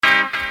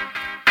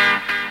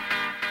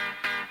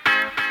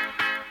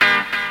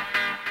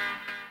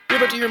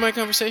about to hear my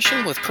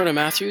conversation with Prerna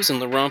Mathews and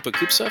Laurent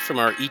Boukobza from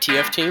our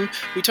ETF team.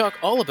 We talk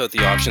all about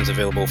the options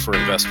available for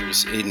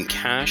investors in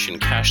cash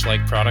and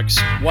cash-like products,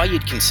 why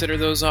you'd consider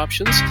those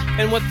options,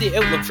 and what the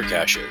outlook for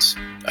cash is.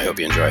 I hope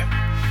you enjoy.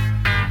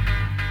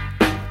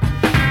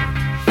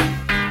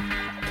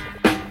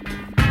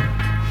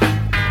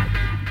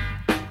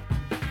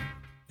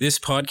 This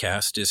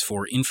podcast is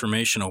for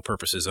informational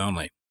purposes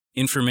only.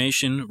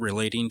 Information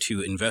relating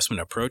to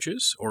investment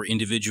approaches or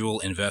individual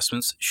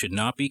investments should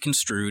not be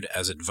construed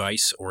as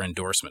advice or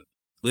endorsement.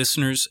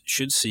 Listeners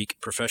should seek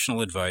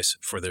professional advice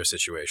for their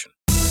situation.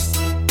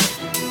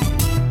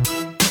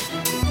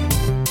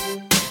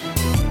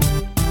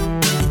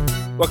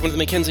 Welcome to the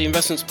Mackenzie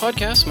Investments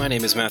Podcast. My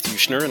name is Matthew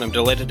Schnurr, and I'm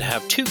delighted to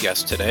have two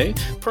guests today.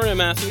 Prerna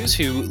Mathews,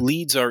 who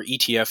leads our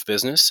ETF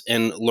business,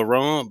 and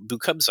Laurent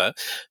Boukobza,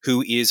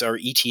 who is our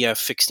ETF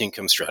fixed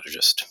income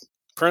strategist.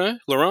 Prerna,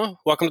 Laurent,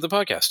 welcome to the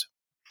podcast.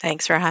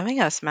 Thanks for having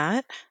us,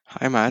 Matt.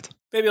 Hi, Matt.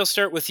 Maybe I'll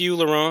start with you,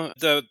 Laurent.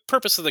 The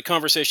purpose of the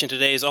conversation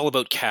today is all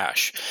about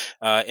cash.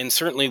 And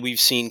certainly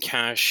we've seen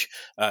cash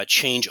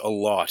change a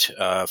lot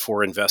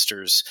for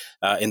investors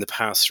in the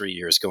past 3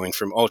 years, going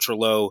from ultra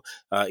low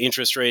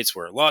interest rates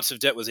where lots of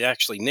debt was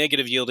actually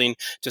negative yielding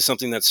to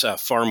something that's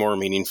far more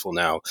meaningful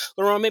now.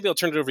 Laurent, maybe I'll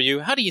turn it over to you.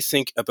 How do you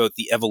think about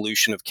the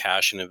evolution of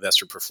cash in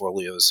investor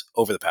portfolios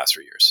over the past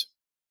 3 years?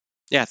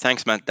 Yeah,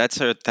 thanks, Matt. That's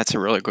a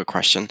really good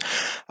question.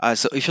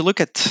 So if you look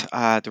at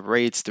the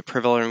rates, the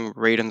prevailing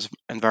rate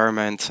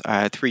environment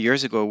 3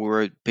 years ago, we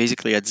were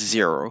basically at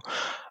zero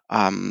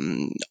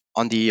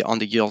on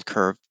the yield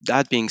curve.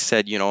 That being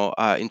said,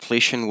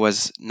 inflation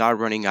was not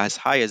running as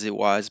high as it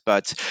was,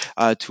 but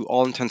to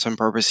all intents and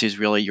purposes,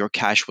 really, your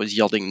cash was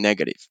yielding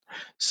negative.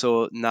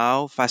 So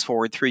now, fast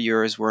forward 3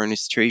 years, we're in a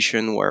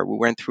situation where we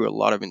went through a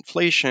lot of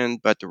inflation,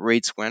 but the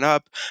rates went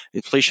up.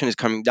 Inflation is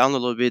coming down a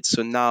little bit.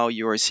 So now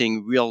you are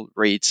seeing real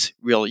rates,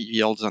 real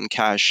yields on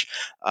cash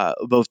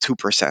above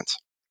 2%.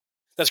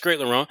 That's great,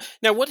 Laurent.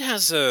 Now, what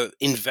has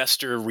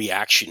investor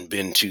reaction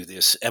been to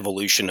this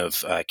evolution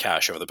of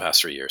cash over the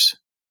past 3 years?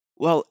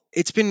 Well,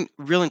 it's been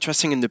real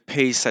interesting in the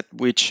pace at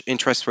which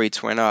interest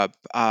rates went up.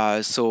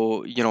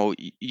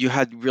 You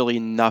had really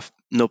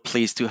no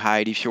place to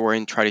hide if you were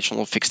in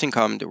traditional fixed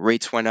income. The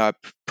rates went up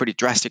pretty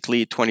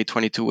drastically.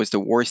 2022 was the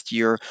worst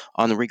year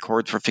on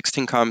record for fixed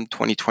income.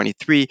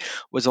 2023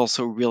 was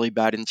also really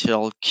bad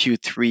until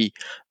Q3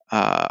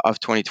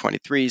 of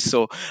 2023.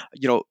 So,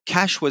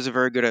 cash was a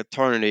very good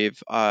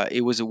alternative.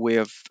 It was a way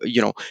of,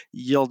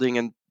 yielding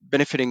and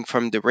benefiting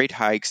from the rate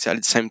hikes at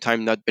the same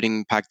time not being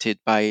impacted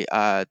by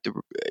the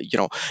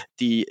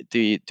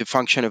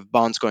function of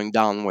bonds going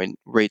down when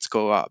rates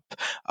go up.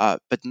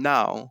 But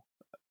now,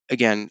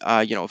 again,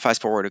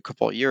 fast forward a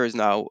couple of years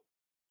now,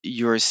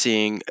 you're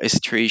seeing a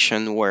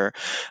situation where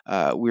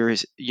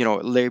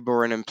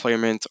labor and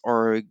employment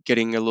are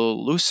getting a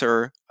little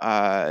looser.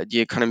 The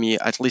economy,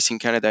 at least in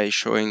Canada, is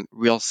showing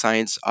real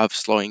signs of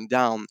slowing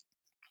down.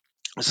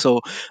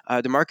 So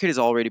the market is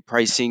already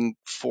pricing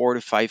 4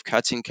 to 5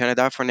 cuts in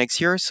Canada for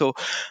next year. So,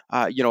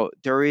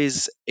 there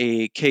is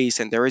a case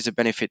and there is a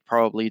benefit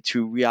probably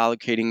to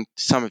reallocating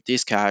some of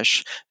this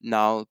cash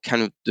now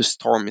kind of the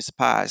storm is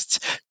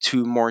past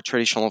to more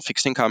traditional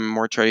fixed income,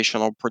 more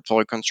traditional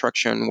portfolio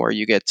construction where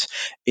you get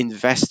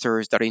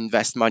investors that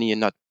invest money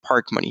and not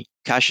park money.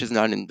 Cash is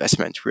not an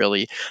investment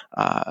really.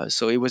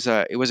 So it was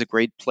a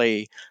great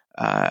play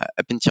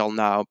up until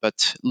now,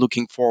 but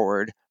looking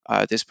forward,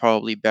 there's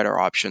probably better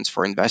options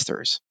for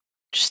investors.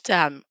 Just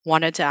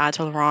wanted to add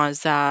to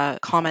Laurent's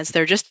comments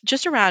there,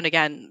 just around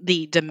again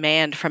the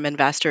demand from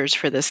investors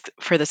for this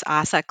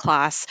asset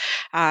class,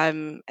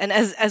 and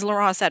as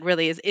Laurent said,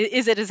 really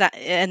is it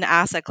an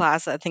asset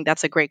class? I think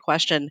that's a great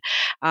question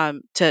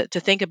to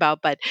think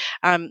about. But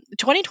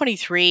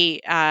 2023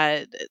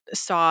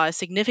 saw a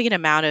significant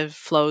amount of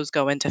flows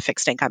go into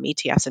fixed income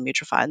ETFs and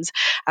mutual funds,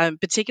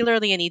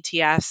 particularly in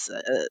ETFs.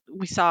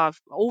 We saw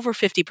over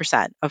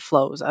 50% of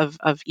flows of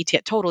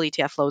ETF total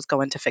ETF flows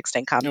go into fixed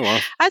income. Oh, wow.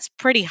 That's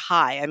pretty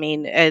high. I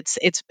mean, it's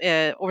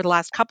over the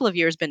last couple of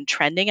years been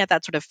trending at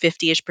that sort of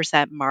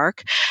 50-ish%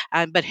 mark,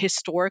 but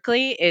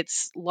historically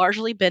it's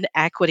largely been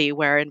equity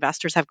where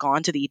investors have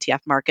gone to the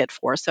ETF market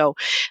for. So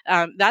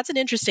that's an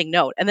interesting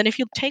note. And then if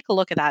you take a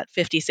look at that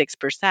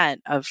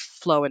 56% of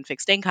flow in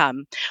fixed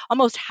income,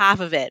 almost half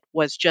of it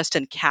was just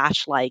in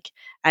cash-like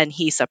and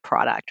HISA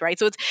product, right?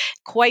 So it's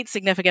quite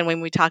significant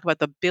when we talk about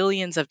the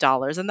billions of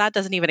dollars, and that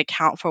doesn't even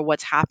account for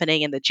what's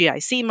happening in the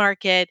GIC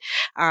market,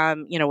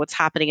 what's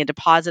happening in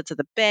deposits at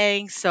the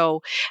bank.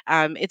 So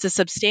it's a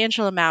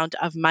substantial amount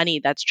of money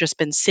that's just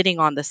been sitting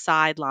on the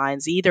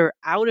sidelines, either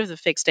out of the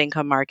fixed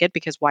income market,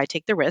 because why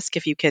take the risk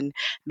if you can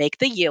make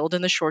the yield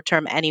in the short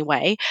term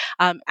anyway,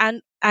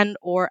 and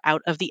or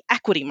out of the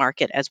equity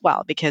market as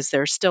well, because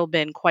there's still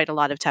been quite a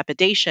lot of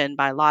trepidation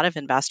by a lot of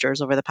investors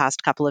over the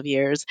past couple of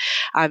years,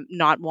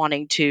 not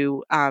wanting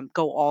to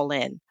go all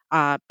in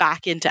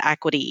back into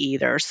equity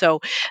either.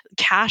 So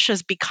cash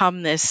has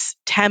become this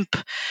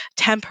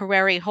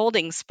temporary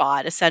holding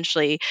spot,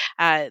 essentially,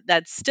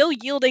 that's still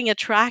yielding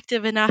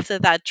attractive enough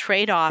that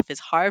trade-off is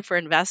hard for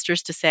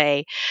investors to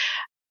say,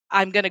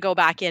 I'm going to go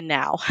back in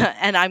now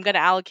and I'm going to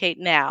allocate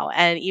now.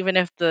 And even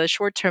if the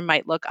short term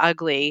might look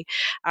ugly,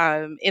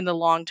 in the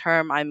long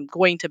term, I'm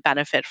going to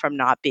benefit from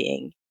not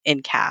being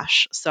in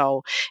cash.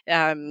 So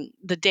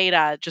the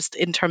data, just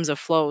in terms of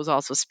flows,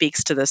 also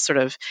speaks to this sort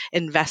of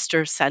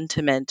investor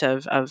sentiment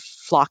of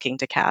flocking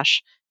to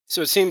cash.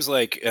 So it seems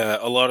like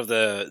a lot of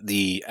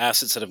the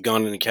assets that have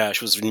gone into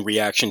cash was in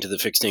reaction to the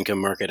fixed income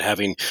market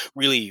having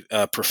really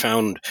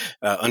profound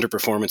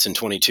underperformance in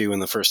 22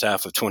 and the first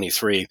half of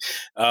 23.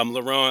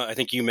 Laurent, I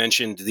think you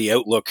mentioned the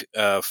outlook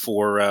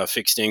for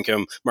fixed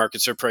income.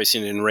 Markets are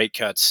pricing in rate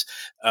cuts,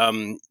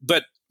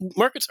 but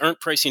markets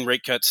aren't pricing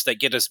rate cuts that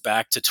get us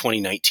back to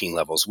 2019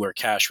 levels where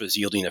cash was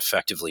yielding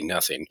effectively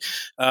nothing.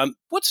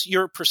 What's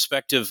your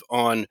perspective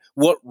on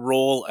what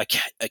role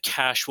a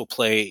cash will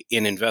play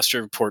in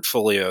investor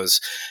portfolios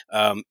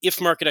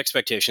if market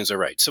expectations are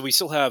right? So we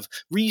still have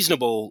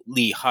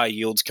reasonably high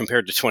yields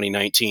compared to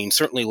 2019,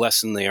 certainly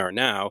less than they are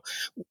now.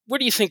 Where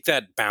do you think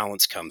that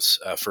balance comes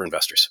for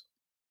investors?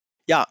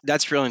 Yeah,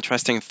 that's really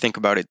interesting to think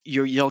about it.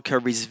 Your yield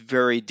curve is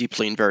very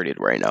deeply inverted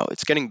right now.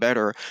 It's getting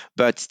better,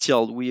 but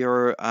still,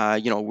 we're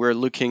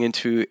looking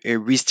into a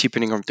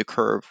re-steepening of the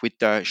curve with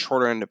the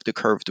shorter end of the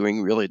curve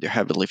doing really the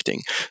heavy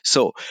lifting.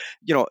 So,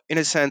 in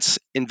a sense,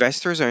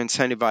 investors are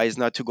incentivized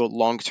not to go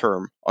long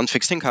term on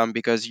fixed income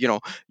because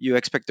you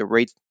expect the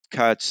rate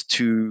cuts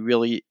to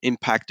really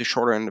impact the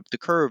shorter end of the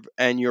curve,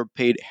 and you're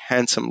paid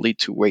handsomely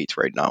to wait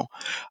right now.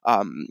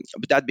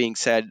 But that being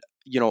said,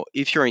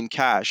 if you're in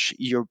cash,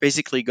 you're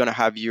basically going to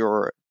have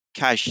your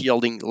cash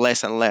yielding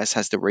less and less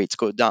as the rates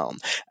go down,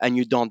 and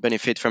you don't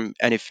benefit from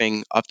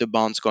anything of the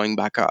bonds going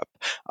back up.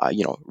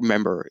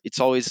 Remember, it's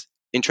always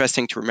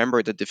interesting to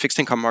remember that the fixed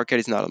income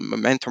market is not a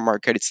momentum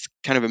market; it's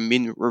kind of a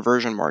mean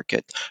reversion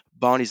market.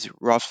 Bond is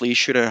roughly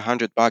issued at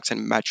 $100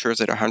 and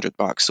matures at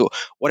 $100. So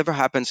whatever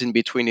happens in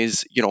between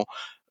is,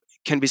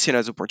 can be seen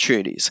as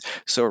opportunities.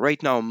 So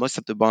right now, most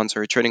of the bonds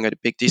are trading at a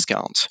big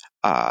discount,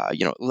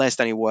 less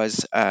than it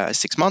was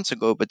 6 months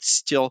ago, but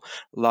still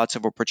lots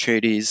of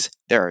opportunities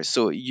there.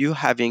 So you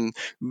having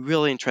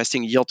really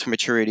interesting yield to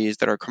maturities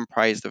that are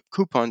comprised of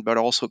coupon, but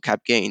also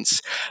cap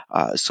gains.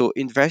 So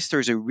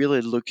investors are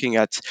really looking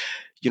at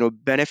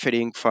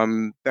benefiting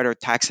from better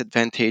tax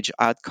advantage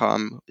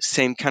outcome,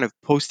 same kind of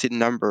posted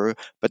number,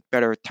 but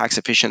better tax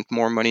efficient,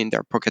 more money in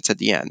their pockets at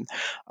the end.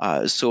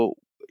 So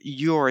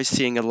you are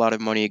seeing a lot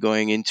of money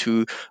going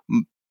into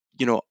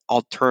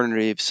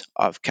alternatives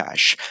of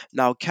cash.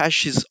 Now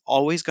cash is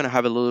always going to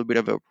have a little bit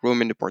of a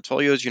room in the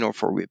portfolios,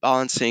 for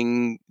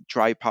rebalancing,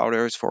 dry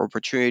powders for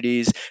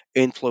opportunities,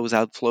 inflows,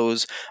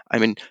 outflows. I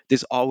mean,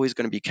 there's always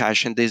going to be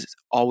cash, and there's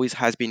always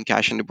has been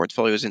cash in the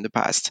portfolios in the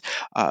past,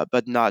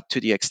 but not to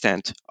the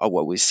extent of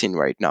what we've seen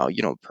right now.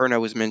 Prerna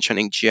was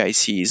mentioning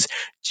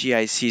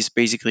GICs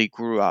basically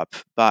grew up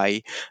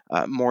by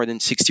more than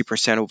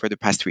 60% over the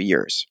past 3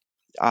 years.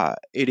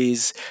 It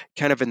is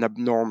kind of an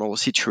abnormal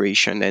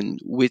situation. And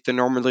with the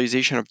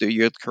normalization of the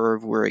yield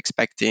curve, we're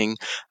expecting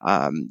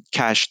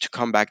cash to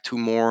come back to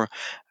more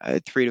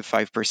 3 to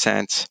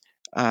 5%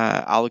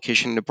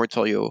 allocation in the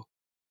portfolio,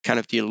 kind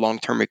of the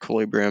long-term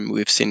equilibrium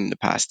we've seen in the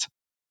past.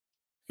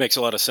 Makes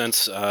a lot of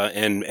sense,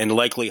 and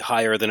likely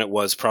higher than it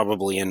was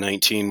probably in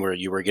 19, where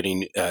you were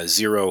getting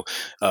zero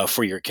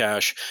for your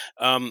cash.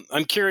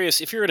 I'm curious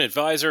if you're an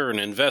advisor or an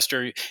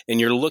investor and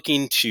you're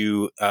looking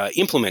to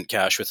implement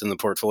cash within the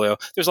portfolio.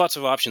 There's lots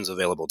of options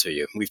available to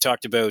you. We've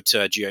talked about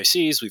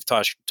GICs. We've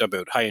talked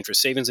about high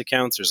interest savings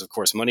accounts. There's of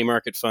course money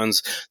market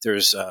funds.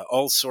 There's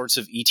all sorts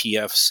of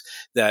ETFs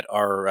that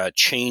are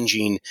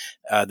changing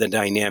the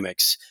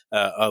dynamics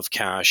of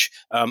cash.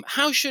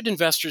 How should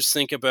investors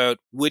think about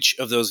which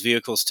of those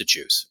vehicles to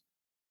choose?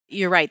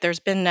 You're right. There's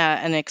been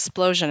an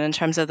explosion in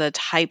terms of the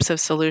types of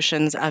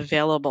solutions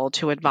available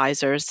to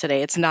advisors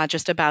today. It's not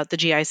just about the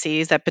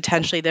GICs that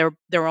potentially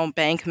their own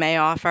bank may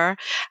offer,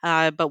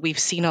 but we've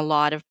seen a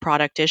lot of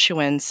product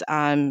issuance,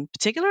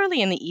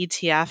 particularly in the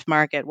ETF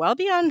market, well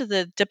beyond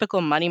the typical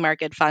money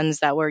market funds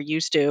that we're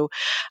used to,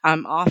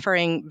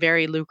 offering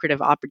very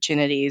lucrative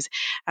opportunities.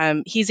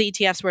 HISA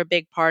ETFs were a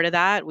big part of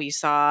that. We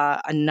saw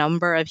a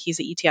number of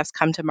HISA ETFs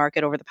come to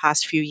market over the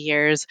past few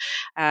years,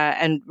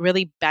 and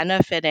really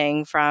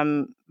benefiting from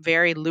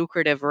very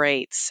lucrative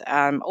rates,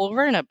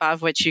 over and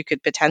above which you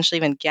could potentially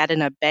even get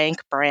in a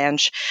bank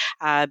branch,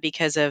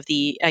 because of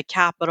the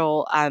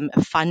capital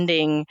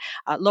funding,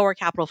 lower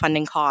capital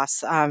funding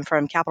costs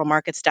from capital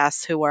markets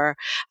desks who are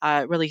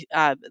really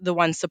the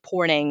ones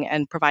supporting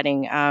and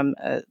providing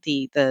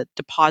the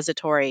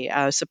depository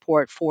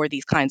support for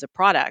these kinds of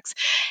products.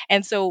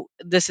 And so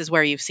this is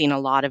where you've seen a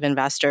lot of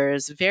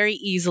investors very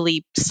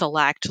easily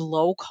select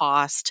low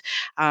cost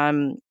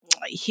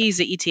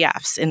HISA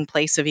ETFs in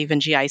place of even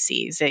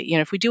GICs.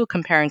 If we do a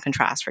compare and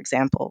contrast, for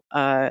example,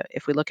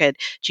 if we look at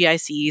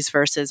GICs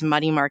versus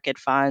money market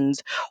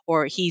funds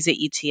or HISA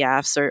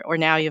ETFs, or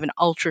now even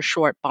ultra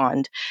short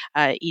bond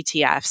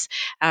ETFs,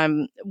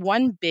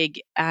 one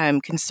big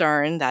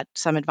concern that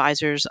some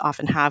advisors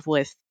often have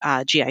with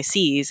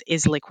GICs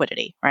is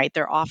liquidity, right?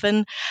 They're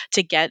often,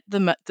 to get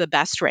the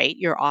best rate,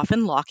 you're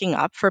often locking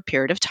up for a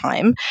period of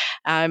time.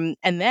 And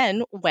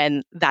then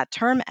when that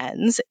term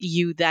ends,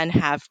 you then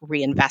have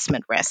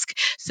reinvestment risk.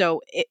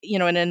 So,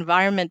 in an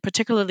environment,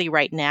 particularly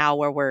right now,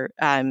 where we're,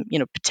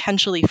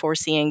 potentially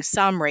foreseeing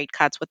some rate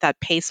cuts, what that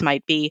pace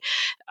might be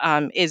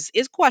is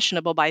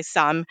questionable by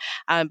some,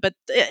 but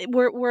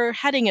we're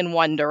heading in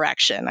one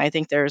direction. I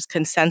think there's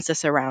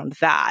consensus around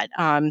that,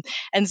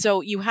 and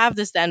so you have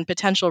this then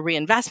potential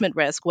reinvestment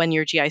risk when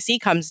your GIC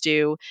comes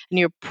due, and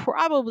you're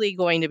probably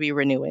going to be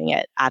renewing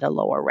it at a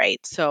lower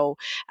rate. So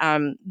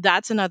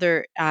that's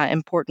another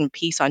important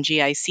piece on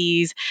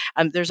GICs.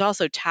 There's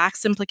also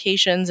tax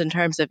implications in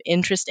terms of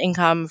interest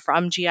income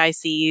from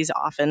GICs.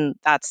 Often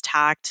that's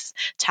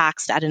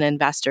taxed at an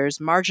investor's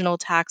marginal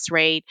tax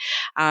rate,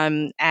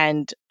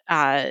 and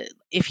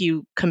if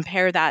you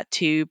compare that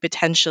to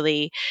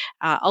potentially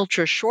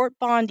ultra short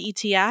bond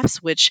ETFs,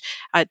 which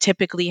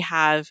typically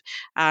have,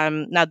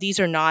 now these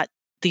are not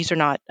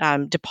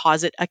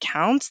deposit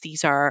accounts.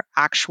 These are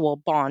actual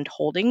bond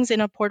holdings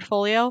in a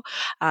portfolio.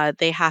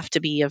 They have to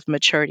be of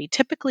maturity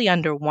typically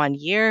under 1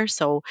 year,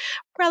 so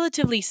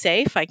relatively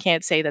safe. I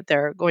can't say that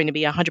they're going to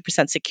be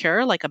 100%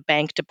 secure like a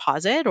bank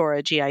deposit or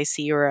a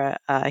GIC or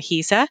a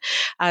HISA,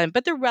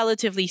 but they're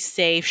relatively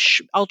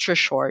safe, ultra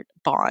short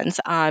bonds,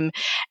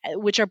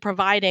 which are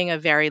providing a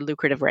very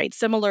lucrative rate,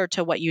 similar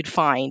to what you'd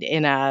find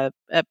in a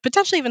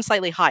potentially even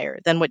slightly higher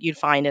than what you'd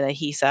find in a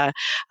HISA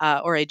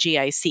or a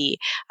GIC.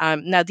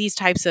 Now, these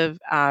types of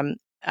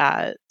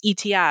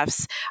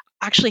ETFs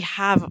actually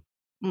have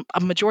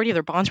a majority of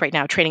their bonds right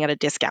now trading at a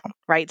discount,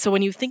 right? So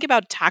when you think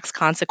about tax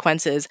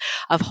consequences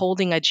of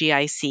holding a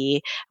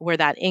GIC, where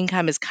that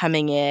income is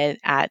coming in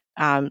at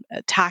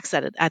tax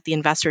at the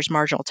investor's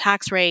marginal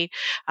tax rate,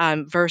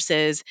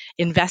 versus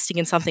investing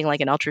in something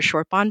like an ultra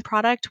short bond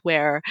product,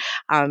 where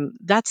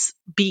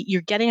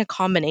you're getting a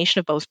combination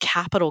of both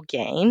capital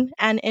gain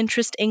and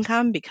interest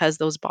income, because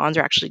those bonds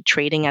are actually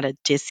trading at a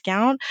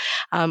discount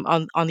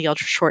on the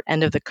ultra short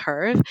end of the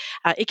curve.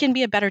 It can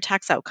be a better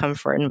tax outcome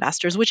for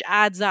investors, which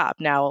adds up.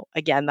 Now,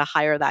 again, the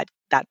higher that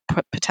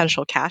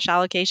potential cash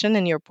allocation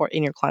in your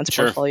clients'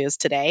 Sure. portfolios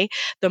today,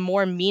 the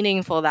more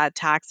meaningful that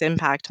tax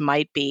impact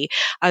might be.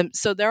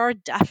 So there are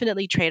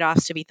definitely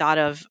trade-offs to be thought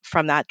of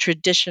from that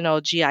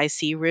traditional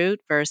GIC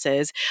route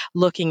versus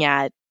looking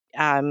at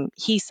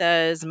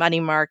HISAs, money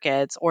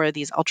markets, or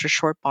these ultra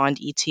short bond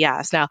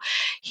ETFs. Now,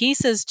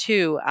 HISAs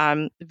too,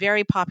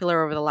 very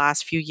popular over the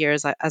last few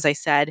years, as I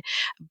said,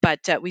 but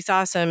we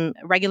saw some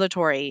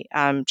regulatory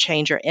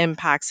change or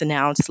impacts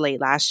announced late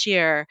last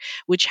year,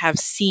 which have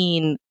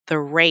seen the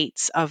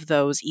rates of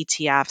those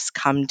ETFs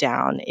come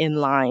down in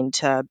line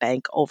to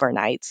bank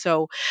overnight.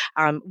 So,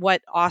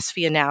 what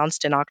OSFI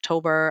announced in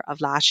October of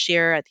last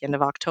year, at the end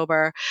of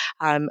October,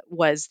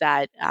 was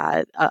that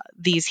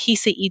these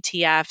HISA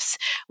ETFs,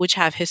 which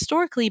have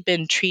historically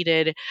been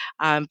treated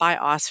by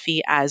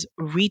OSFI as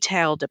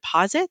retail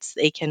deposits,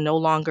 they can no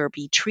longer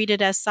be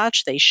treated as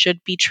such. They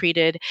should be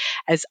treated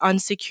as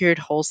unsecured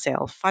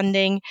wholesale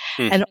funding.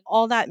 Hmm. And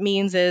all that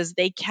means is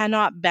they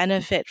cannot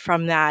benefit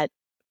from that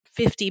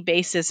 50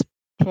 basis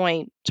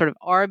point sort of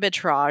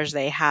arbitrage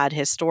they had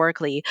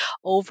historically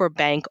over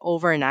bank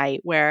overnight,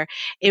 where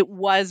it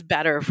was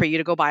better for you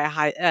to go buy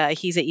a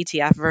HISA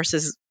ETF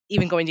versus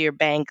even going to your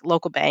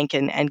local bank,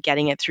 and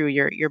getting it through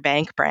your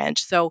bank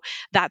branch. So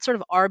that sort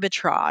of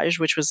arbitrage,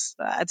 which was,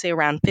 I'd say,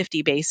 around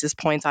 50 basis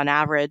points on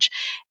average,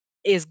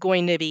 is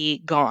going to be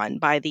gone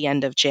by the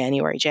end of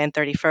January. Jan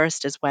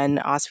 31st is when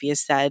OSFI has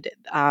said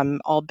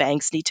all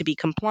banks need to be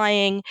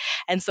complying.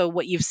 And so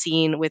what you've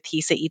seen with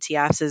HISA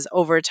ETFs is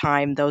over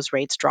time, those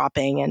rates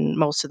dropping, and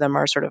most of them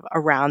are sort of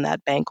around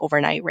that bank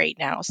overnight rate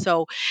now.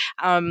 So,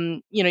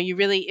 you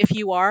really, if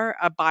you are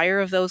a buyer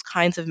of those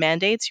kinds of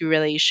mandates, you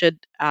really should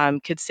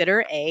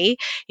consider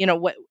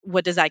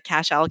what does that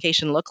cash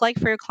allocation look like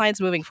for your clients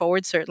moving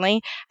forward,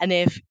 certainly. And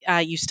if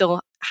you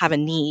still have a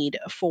need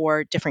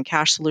for different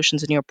cash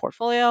solutions in your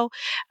portfolio,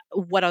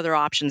 what other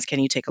options can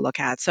you take a look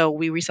at? So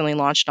we recently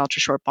launched an ultra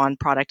short bond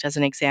product as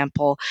an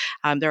example.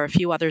 There are a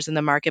few others in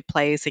the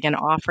marketplace, again,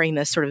 offering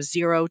this sort of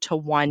 0 to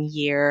 1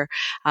 year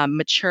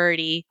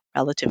maturity,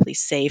 relatively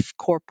safe,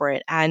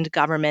 corporate and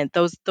government.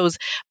 Those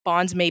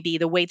bonds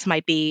the weights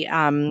might be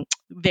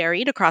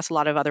varied across a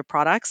lot of other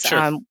products.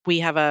 Sure. We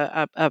have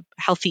a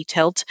healthy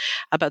tilt,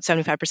 about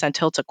 75%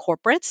 tilt to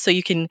corporates, so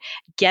you can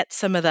get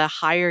some of the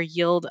higher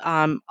yield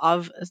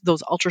of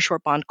those ultra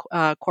short bond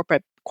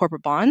corporate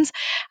bonds,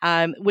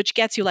 which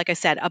gets you, like I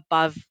said,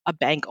 above a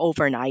bank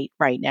overnight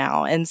right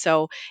now. And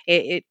so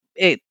it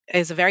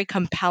is a very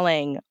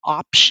compelling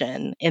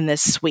option in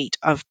this suite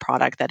of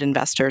product that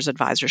investors,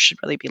 advisors should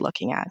really be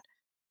looking at.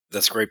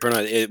 That's great,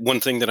 Prerna.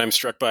 One thing that I'm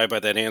struck by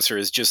that answer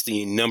is just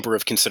the number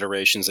of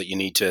considerations that you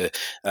need to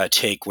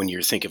take when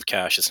you think of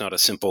cash. It's not a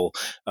simple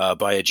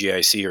buy a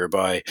GIC or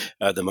buy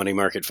the money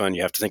market fund.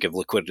 You have to think of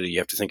liquidity. You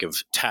have to think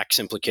of tax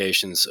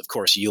implications, of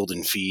course, yield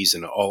and fees,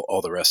 and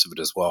all the rest of it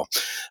as well.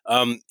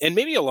 And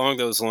maybe along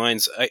those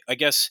lines, I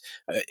guess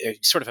I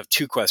sort of have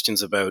two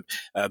questions about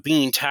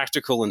being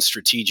tactical and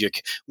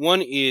strategic.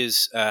 One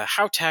is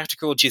how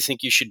tactical do you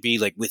think you should be,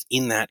 like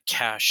within that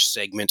cash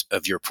segment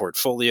of your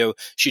portfolio?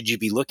 Should you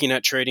be looking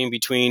at trading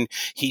between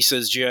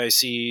HISAs,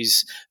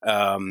 GICs,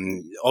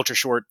 ultra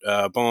short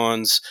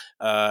bonds?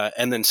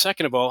 And then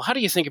second of all, how do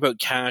you think about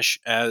cash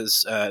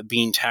as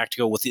being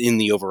tactical within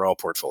the overall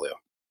portfolio?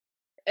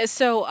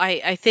 So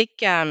I think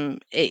the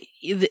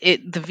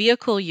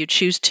vehicle you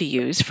choose to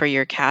use for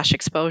your cash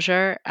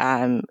exposure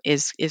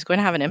is going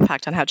to have an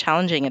impact on how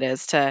challenging it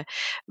is to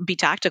be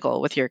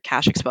tactical with your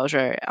cash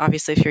exposure.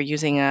 Obviously, if you're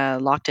using a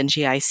locked-in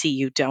GIC,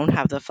 you don't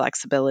have the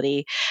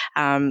flexibility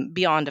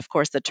beyond, of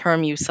course, the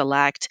term you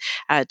select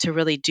to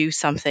really do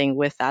something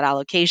with that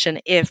allocation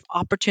if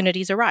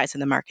opportunities arise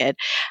in the market,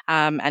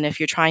 and if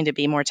you're trying to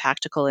be more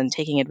tactical and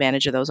taking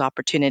advantage of those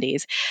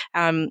opportunities.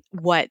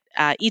 What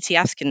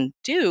ETFs can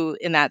do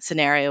in that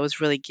scenario is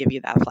really give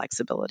you that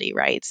flexibility,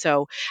 right?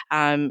 So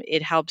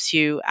it helps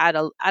you at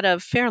a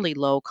fairly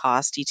low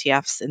cost.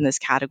 ETFs in this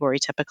category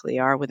typically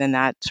are within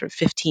that sort of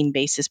 15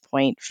 basis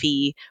point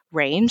fee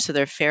range, so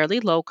they're fairly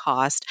low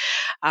cost,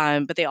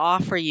 but they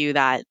offer you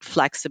that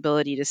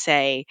flexibility to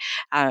say,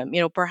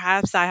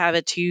 perhaps I have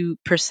a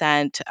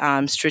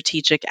 2%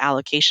 strategic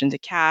allocation to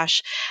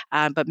cash,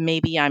 but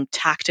maybe I'm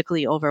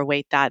tactically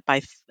overweight that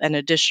by an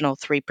additional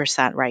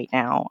 3% right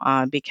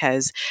now,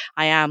 because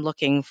I am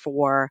looking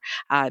for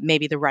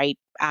maybe the right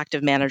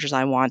active managers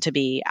I want to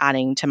be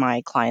adding to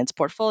my client's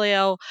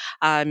portfolio.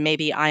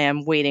 Maybe I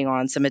am waiting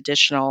on some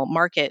additional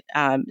market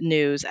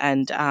news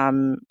and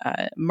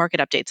market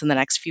updates in the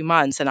next few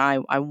months, and I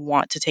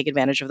want to take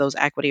advantage of those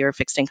equity or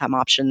fixed income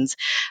options,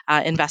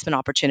 investment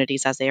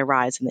opportunities as they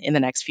arise in the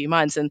next few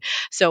months. And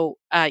so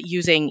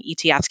using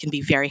ETFs can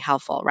be very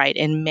helpful, right,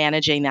 in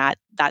managing that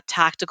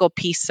tactical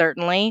piece,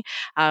 certainly,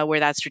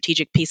 where that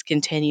strategic piece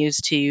continues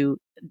to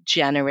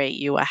generate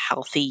you a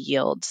healthy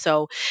yield.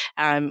 So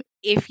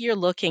if you're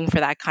looking for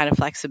that kind of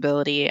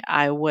flexibility,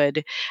 I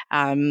would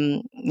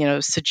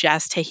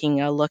suggest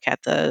taking a look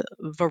at the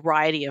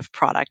variety of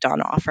product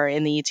on offer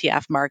in the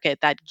ETF market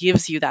that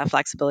gives you that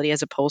flexibility,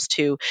 as opposed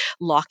to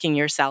locking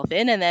yourself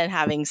in and then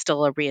having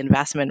still a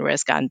reinvestment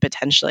risk on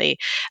potentially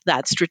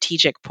that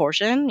strategic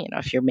portion.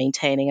 If you're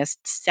maintaining a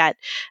set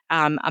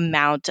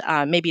amount,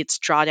 maybe it's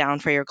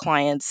drawdown for your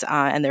clients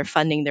and they're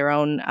funding their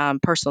own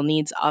personal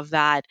needs of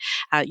that.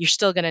 You're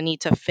still going to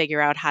need to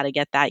figure out how to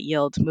get that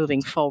yield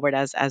moving forward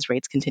as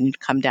rates continue to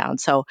come down.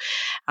 So,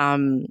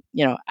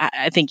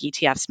 I think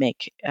ETFs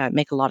make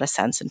a lot of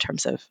sense in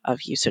terms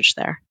of usage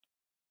there.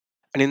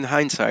 And in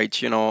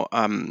hindsight,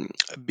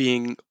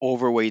 being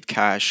overweight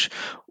cash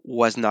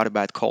was not a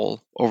bad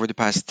call over the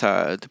past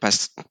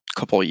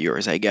couple of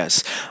years, I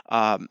guess.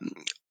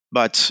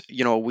 But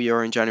we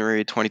are in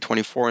January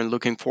 2024, and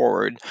looking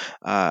forward,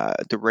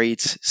 the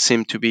rates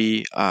seem to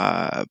be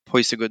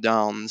poised to go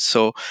down.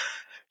 So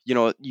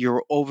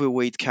your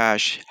overweight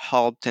cash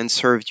helped and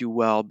served you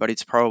well, but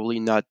it's probably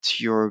not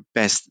the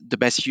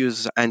best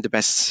use and the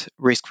best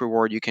risk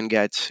reward you can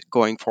get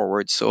going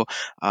forward. So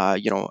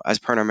as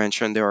Prerna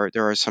mentioned, there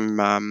are some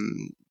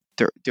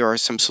there are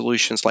some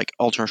solutions like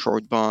ultra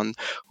short bond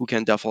who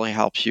can definitely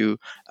help you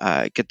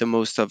get the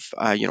most of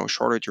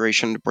shorter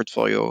duration in the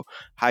portfolio,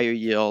 higher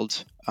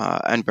yield,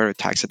 and better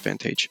tax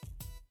advantage.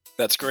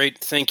 That's great.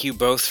 Thank you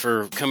both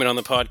for coming on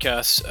the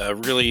podcast,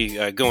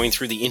 really going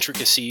through the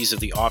intricacies of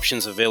the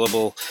options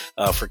available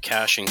for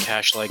cash and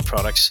cash-like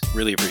products.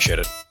 Really appreciate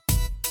it.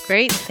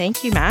 Great.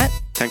 Thank you, Matt.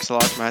 Thanks a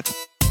lot, Matt.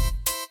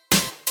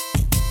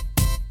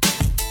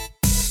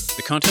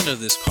 The content of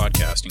this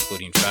podcast,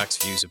 including facts,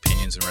 views,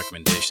 opinions, and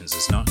recommendations,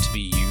 is not to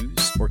be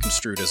used or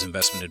construed as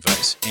investment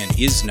advice and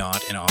is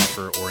not an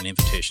offer or an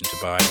invitation to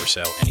buy or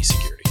sell any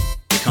security.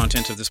 The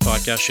content of this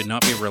podcast should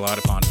not be relied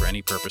upon for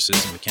any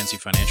purposes, and Mackenzie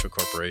Financial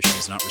Corporation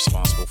is not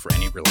responsible for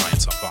any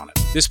reliance upon it.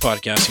 This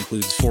podcast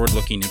includes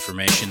forward-looking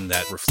information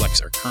that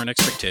reflects our current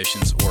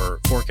expectations or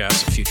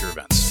forecasts of future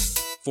events.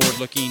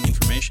 Forward-looking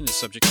information is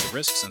subject to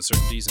risks,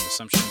 uncertainties, and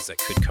assumptions that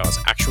could cause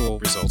actual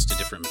results to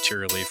differ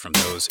materially from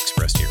those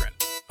expressed herein.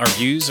 Our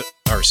views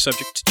are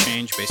subject to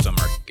change based on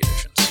market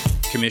conditions.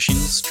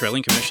 Commissions,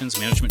 trailing commissions,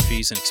 management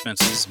fees, and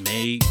expenses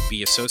may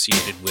be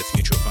associated with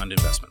mutual fund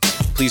investments.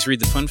 Please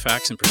read the fund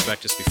facts and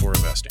prospectus before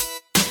investing.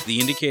 The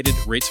indicated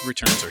rates of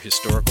returns are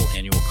historical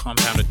annual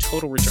compounded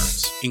total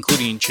returns,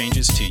 including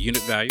changes to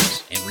unit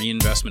values and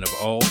reinvestment of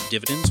all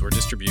dividends or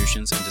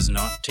distributions, and does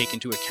not take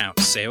into account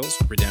sales,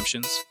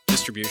 redemptions,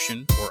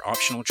 distribution, or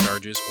optional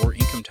charges or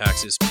income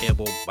taxes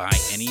payable by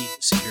any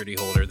security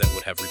holder that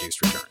would have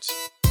reduced returns.